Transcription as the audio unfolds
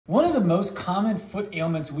One of the most common foot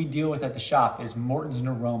ailments we deal with at the shop is Morton's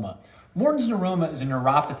Neuroma. Morton's Neuroma is a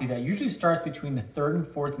neuropathy that usually starts between the third and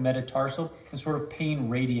fourth metatarsal and sort of pain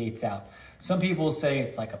radiates out. Some people say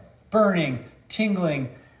it's like a burning,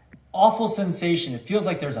 tingling, awful sensation. It feels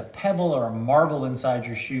like there's a pebble or a marble inside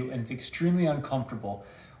your shoe and it's extremely uncomfortable.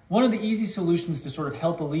 One of the easy solutions to sort of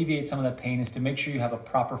help alleviate some of that pain is to make sure you have a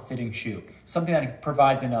proper fitting shoe. Something that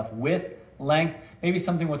provides enough width, length, maybe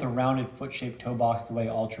something with a rounded foot-shaped toe box the way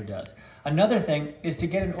Ultra does. Another thing is to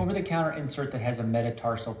get an over-the-counter insert that has a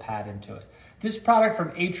metatarsal pad into it. This product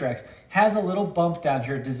from Aetrex has a little bump down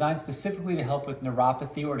here designed specifically to help with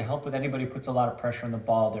neuropathy or to help with anybody who puts a lot of pressure on the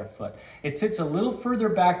ball of their foot. It sits a little further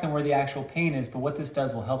back than where the actual pain is, but what this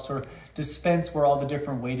does will help sort of dispense where all the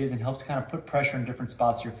different weight is and helps kind of put pressure in different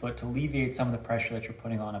spots of your foot to alleviate some of the pressure that you're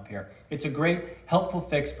putting on up here. It's a great, helpful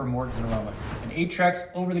fix for Morton's Neuroma. An Aetrex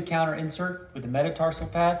over-the-counter insert with a metatarsal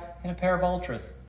pad and a pair of Ultras.